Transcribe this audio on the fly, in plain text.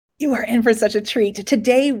You are in for such a treat.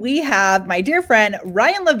 Today, we have my dear friend,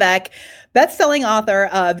 Ryan Levesque, best-selling author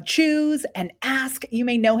of Choose and Ask. You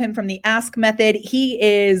may know him from the Ask Method. He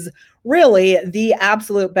is really the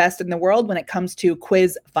absolute best in the world when it comes to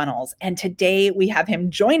quiz funnels. And today we have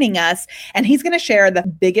him joining us, and he's going to share the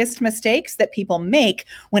biggest mistakes that people make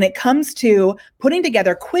when it comes to putting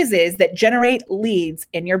together quizzes that generate leads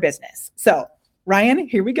in your business. So, Ryan,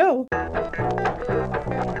 here we go.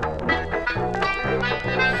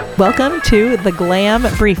 Welcome to the Glam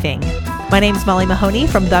Briefing. My name is Molly Mahoney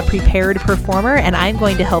from The Prepared Performer, and I'm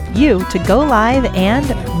going to help you to go live and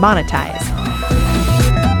monetize.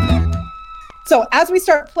 So as we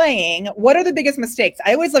start playing, what are the biggest mistakes?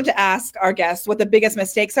 I always love to ask our guests what the biggest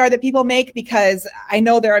mistakes are that people make, because I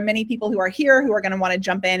know there are many people who are here who are going to want to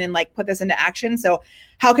jump in and put this into action. So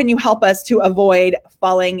how can you help us to avoid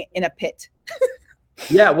falling in a pit?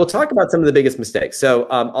 Yeah, we'll talk about some of the biggest mistakes. So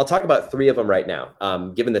I'll talk about three of them right now,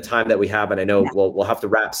 given the time that we have, and I know we'll have to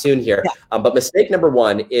wrap soon here. Yeah. But mistake number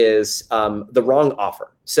one is the wrong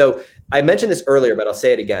offer. So I mentioned this earlier, but I'll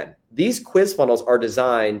say it again. These quiz funnels are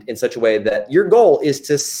designed in such a way that your goal is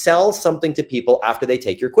to sell something to people after they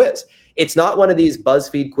take your quiz. It's not one of these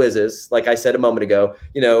BuzzFeed quizzes, like I said a moment ago,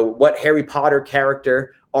 what Harry Potter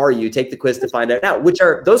character are you? Take the quiz to find out now,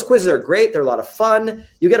 those quizzes are great. They're a lot of fun.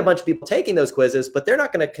 You get a bunch of people taking those quizzes, but they're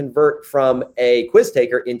not going to convert from a quiz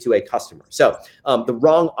taker into a customer. So the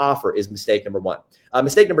wrong offer is mistake number one.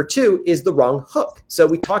 Mistake number two is the wrong hook. So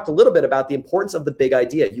we talked a little bit about the importance of the big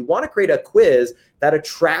idea. You want to create a quiz that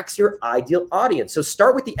attracts your ideal audience. So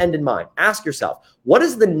start with the end in mind. Ask yourself, what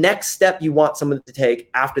is the next step you want someone to take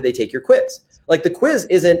after they take your quiz? The quiz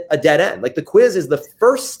isn't a dead end. The quiz is the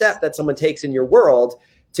first step that someone takes in your world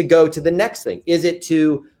to go to the next thing. Is it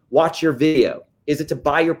to watch your video? Is it to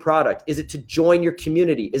buy your product? Is it to join your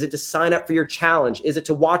community? Is it to sign up for your challenge? Is it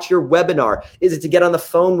to watch your webinar? Is it to get on the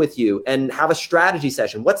phone with you and have a strategy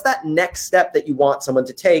session? What's that next step that you want someone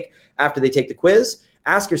to take after they take the quiz?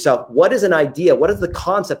 Ask yourself, what is an idea? What is the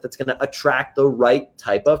concept that's going to attract the right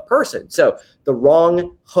type of person? So the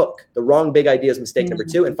wrong hook, the wrong big idea is mistake number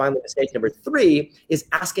two. And finally, mistake number three is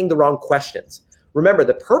asking the wrong questions. Remember,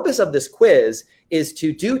 the purpose of this quiz is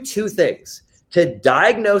to do two things: to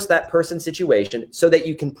diagnose that person's situation so that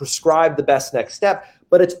you can prescribe the best next step,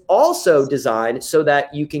 but it's also designed so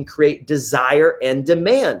that you can create desire and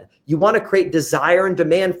demand. You want to create desire and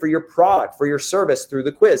demand for your product, for your service through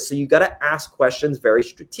the quiz. So you got to ask questions very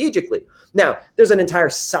strategically. Now, there's an entire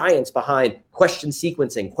science behind question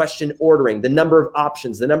sequencing, question ordering, the number of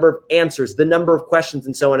options, the number of answers, the number of questions,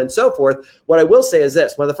 and so on and so forth. What I will say is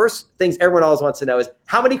this: one of the first things everyone always wants to know is,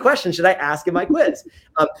 how many questions should I ask in my quiz?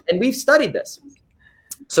 And we've studied this.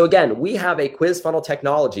 So again, we have a quiz funnel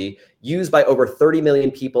technology used by over 30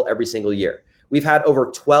 million people every single year. We've had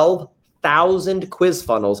over 12,000 quiz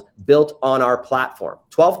funnels built on our platform.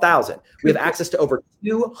 12,000. We have access to over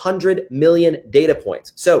 200 million data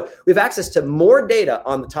points. So we have access to more data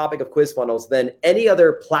on the topic of quiz funnels than any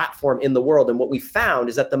other platform in the world. And what we found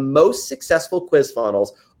is that the most successful quiz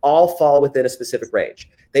funnels all fall within a specific range.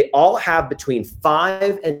 They all have between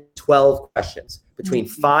 5 and 12 questions, between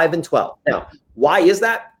 5 and 12. Now, why is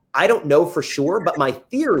that? I don't know for sure, but my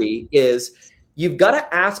theory is you've got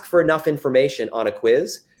to ask for enough information on a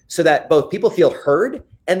quiz so that both people feel heard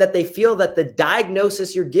and that they feel that the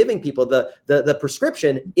diagnosis you're giving people, the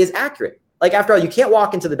prescription, is accurate. After all, you can't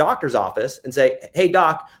walk into the doctor's office and say, "Hey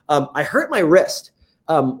doc, I hurt my wrist.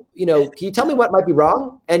 Can you tell me what might be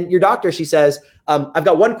wrong?" And your doctor, she says, "I've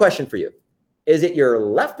got one question for you. Is it your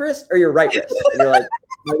left wrist or your right wrist?" And you're like,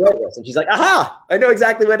 "My right wrist." And she's like, "Aha, I know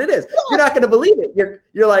exactly what it is." You're not going to believe it.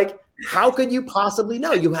 You're like, how could you possibly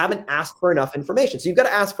know? You haven't asked for enough information. So you've got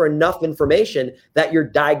to ask for enough information that your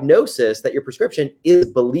diagnosis, that your prescription is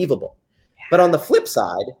believable. But on the flip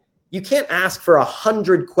side, you can't ask for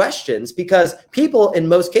 100 questions, because people in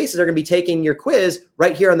most cases are going to be taking your quiz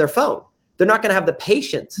right here on their phone. They're not going to have the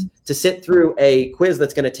patience to sit through a quiz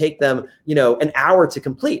that's going to take them, an hour to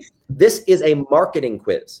complete. This is a marketing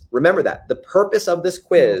quiz. Remember that. The purpose of this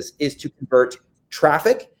quiz is to convert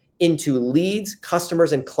traffic into leads,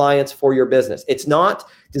 customers, and clients for your business. It's not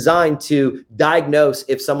designed to diagnose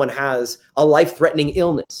if someone has a life-threatening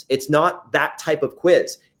illness. It's not that type of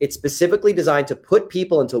quiz. It's specifically designed to put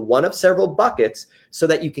people into one of several buckets so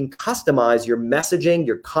that you can customize your messaging,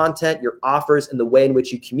 your content, your offers, and the way in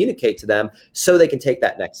which you communicate to them so they can take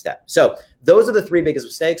that next step. So those are the three biggest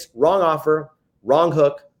mistakes: wrong offer, wrong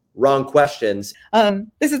hook, wrong questions.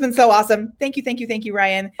 This has been so awesome. Thank you,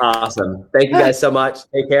 Ryan. Awesome. Thank you guys so much.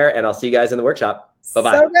 Take care, and I'll see you guys in the workshop.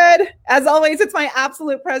 Bye-bye. So good. As always, it's my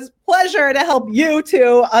absolute pleasure to help you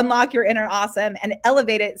to unlock your inner awesome and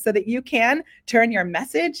elevate it so that you can turn your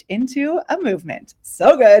message into a movement.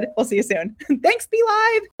 So good. We'll see you soon. Thanks, Be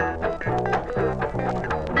Live.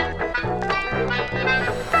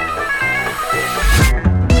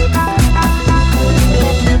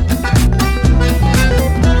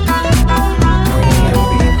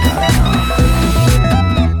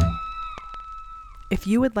 If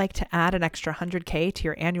you would like to add an extra $100K to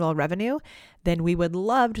your annual revenue, then we would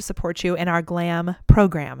love to support you in our GLAM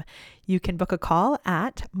program. You can book a call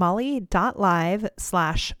at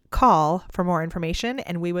molly.live/call for more information,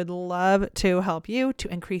 and we would love to help you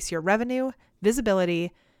to increase your revenue,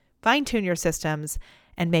 visibility, fine-tune your systems,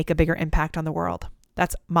 and make a bigger impact on the world.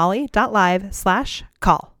 That's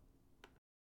molly.live/call.